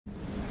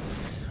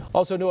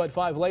Also new at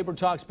 5, labor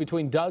talks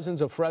between dozens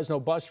of Fresno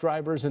bus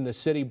drivers in the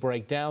city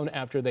break down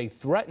after they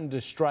threatened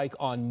to strike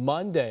on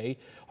Monday.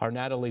 Our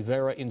Natalie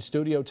Vera in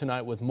studio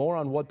tonight with more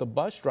on what the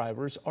bus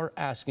drivers are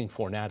asking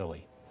for.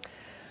 Natalie.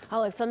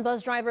 Alex, some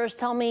bus drivers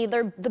tell me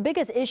the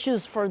biggest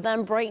issues for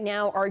them right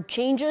now are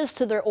changes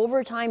to their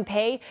overtime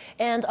pay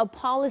and a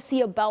policy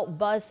about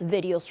bus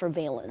video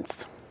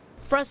surveillance.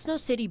 Fresno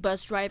city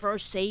bus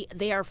drivers say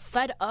they are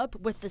fed up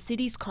with the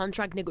city's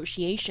contract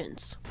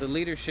negotiations. The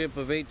leadership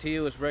of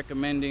ATU is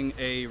recommending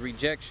a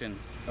rejection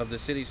of the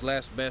city's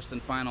last, best,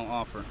 and final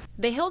offer.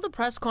 They held a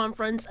press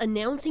conference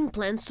announcing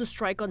plans to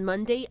strike on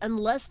Monday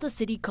unless the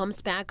city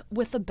comes back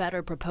with a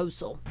better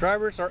proposal.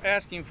 Drivers are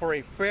asking for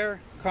a fair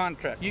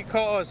contract. You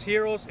call us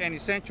heroes and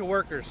essential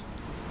workers,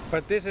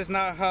 but this is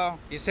not how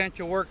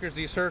essential workers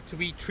deserve to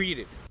be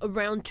treated.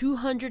 Around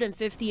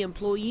 250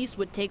 employees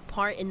would take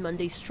part in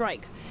Monday's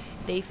strike.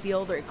 They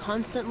feel they're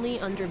constantly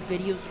under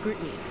video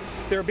scrutiny.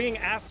 They're being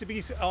asked to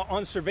be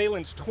on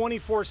surveillance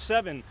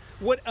 24/7.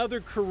 What other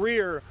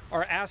career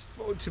are asked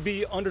to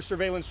be under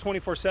surveillance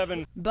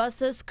 24/7?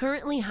 Buses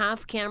currently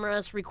have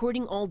cameras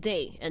recording all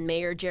day, and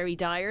Mayor Jerry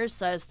Dyer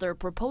says their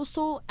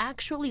proposal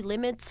actually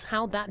limits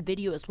how that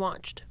video is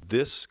watched.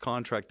 This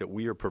contract that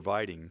we are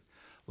providing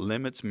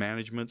limits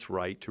management's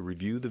right to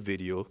review the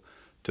video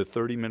to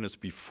 30 minutes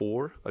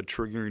before a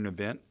triggering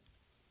event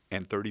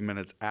and 30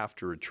 minutes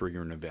after a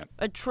triggering event.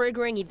 A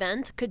triggering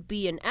event could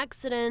be an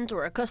accident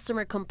or a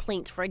customer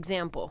complaint, for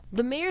example.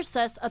 The mayor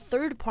says a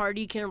third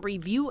party can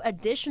review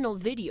additional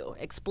video,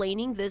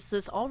 explaining this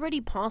is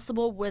already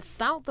possible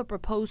without the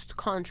proposed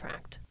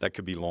contract. That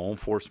could be law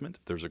enforcement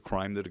if there's a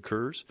crime that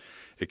occurs.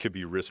 It could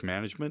be risk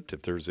management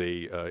if there's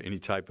any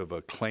type of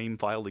a claim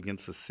filed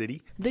against the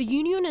city. The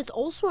union is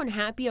also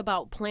unhappy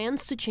about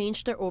plans to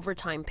change their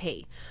overtime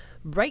pay.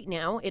 Right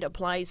now, it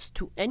applies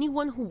to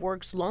anyone who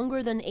works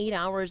longer than 8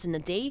 hours in a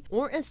day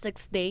or a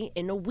 6th day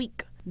in a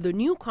week. The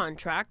new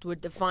contract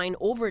would define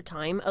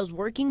overtime as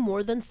working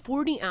more than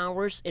 40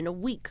 hours in a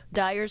week.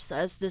 Dyer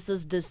says this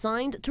is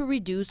designed to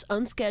reduce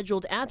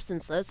unscheduled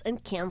absences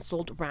and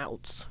canceled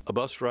routes. A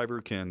bus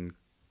driver can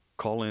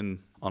call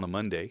in on a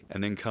Monday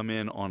and then come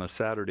in on a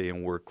Saturday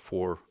and work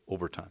for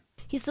overtime.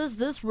 He says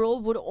this rule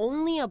would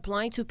only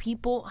apply to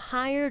people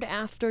hired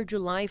after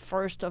July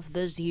 1st of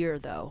this year,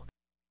 though.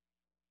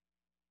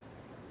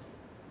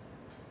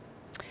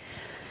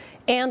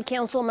 And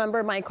council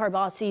member Mike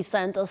Carbasi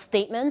sent a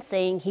statement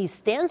saying he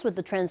stands with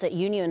the transit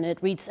union. It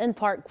reads in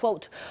part,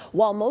 quote,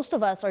 "While most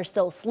of us are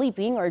still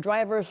sleeping, our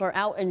drivers are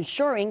out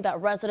ensuring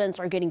that residents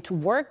are getting to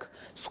work,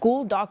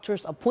 school,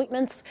 doctor's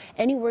appointments,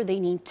 anywhere they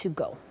need to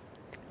go."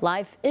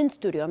 Live in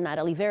studio, I'm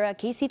Natalie Vera,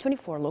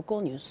 KC24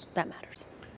 Local News that matters.